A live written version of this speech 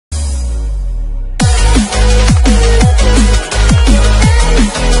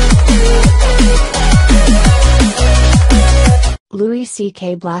Louis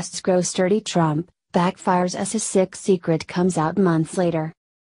C.K. blasts gross dirty Trump, backfires as his sick secret comes out months later.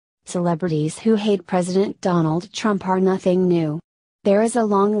 Celebrities who hate President Donald Trump are nothing new. There is a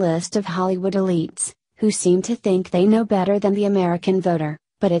long list of Hollywood elites, who seem to think they know better than the American voter,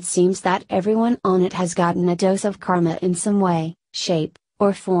 but it seems that everyone on it has gotten a dose of karma in some way, shape,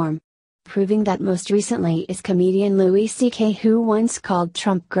 or form. Proving that most recently is comedian Louis C.K., who once called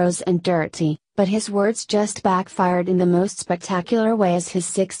Trump gross and dirty, but his words just backfired in the most spectacular way as his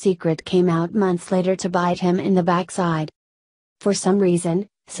sick secret came out months later to bite him in the backside. For some reason,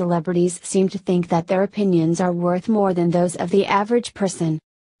 celebrities seem to think that their opinions are worth more than those of the average person.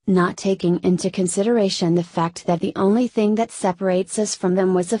 Not taking into consideration the fact that the only thing that separates us from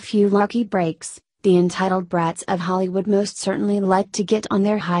them was a few lucky breaks, the entitled brats of Hollywood most certainly like to get on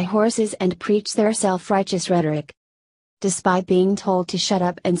their high horses and preach their self-righteous rhetoric. Despite being told to shut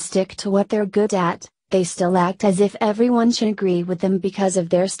up and stick to what they're good at, they still act as if everyone should agree with them because of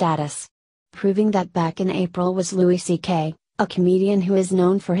their status. Proving that back in April was Louis C.K., a comedian who is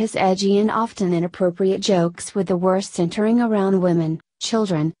known for his edgy and often inappropriate jokes, with the worst centering around women,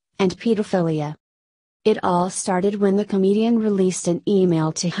 children, and pedophilia. It all started when the comedian released an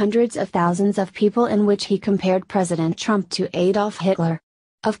email to hundreds of thousands of people in which he compared President Trump to Adolf Hitler.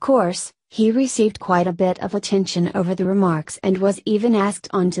 Of course, he received quite a bit of attention over the remarks and was even asked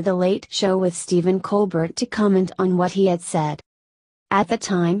onto The Late Show with Stephen Colbert to comment on what he had said. At the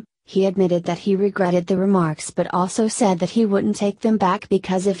time, he admitted that he regretted the remarks but also said that he wouldn't take them back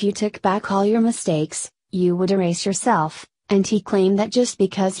because if you took back all your mistakes, you would erase yourself, and he claimed that just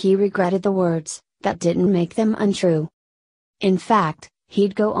because he regretted the words, that didn't make them untrue. In fact,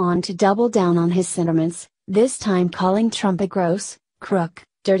 he'd go on to double down on his sentiments, this time calling Trump a gross, crook,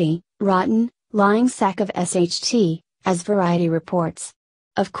 dirty, rotten, lying sack of SHT, as Variety reports.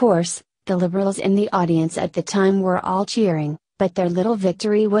 Of course, the liberals in the audience at the time were all cheering, but their little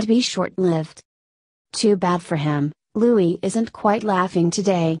victory would be short-lived. Too bad for him, Louis isn't quite laughing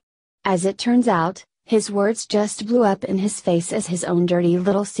today. As it turns out, his words just blew up in his face as his own dirty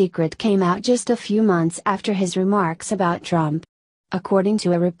little secret came out just a few months after his remarks about Trump. According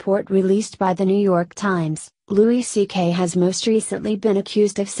to a report released by the New York Times, Louis C.K. has most recently been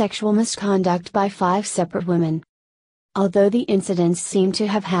accused of sexual misconduct by 5 separate women. Although the incidents seem to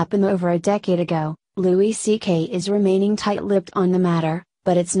have happened over a decade ago, Louis C.K. is remaining tight-lipped on the matter,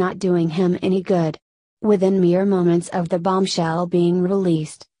 but it's not doing him any good. Within mere moments of the bombshell being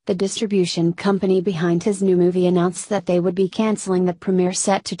released, the distribution company behind his new movie announced that they would be canceling the premiere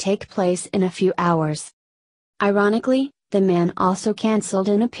set to take place in a few hours. Ironically, the man also canceled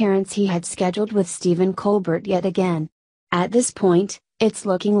an appearance he had scheduled with Stephen Colbert yet again. At this point, it's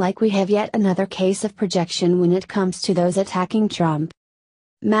looking like we have yet another case of projection when it comes to those attacking Trump.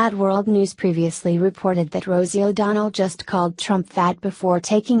 Mad World News previously reported that Rosie O'Donnell just called Trump fat before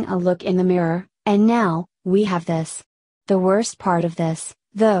taking a look in the mirror, and now, we have this. The worst part of this,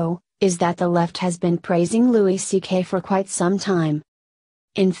 though, is that the left has been praising Louis C.K. for quite some time.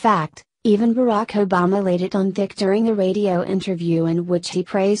 In fact, even Barack Obama laid it on thick during a radio interview in which he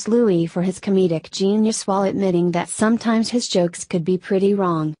praised Louis for his comedic genius while admitting that sometimes his jokes could be pretty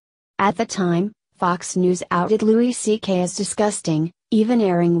wrong. At the time, Fox News outed Louis C.K. as disgusting, even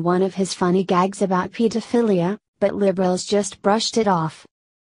airing one of his funny gags about pedophilia, but liberals just brushed it off.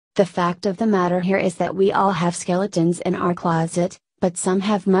 The fact of the matter here is that we all have skeletons in our closet, but some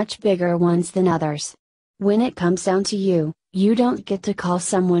have much bigger ones than others. When it comes down to you, you don't get to call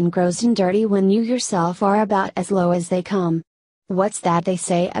someone gross and dirty when you yourself are about as low as they come. What's that they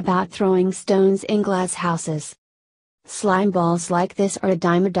say about throwing stones in glass houses? Slime balls like this are a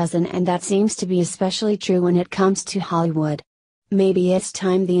dime a dozen, and that seems to be especially true when it comes to Hollywood. Maybe it's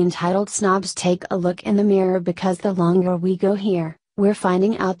time the entitled snobs take a look in the mirror, because the longer we go here, we're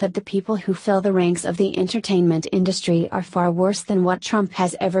finding out that the people who fill the ranks of the entertainment industry are far worse than what Trump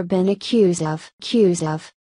has ever been accused of.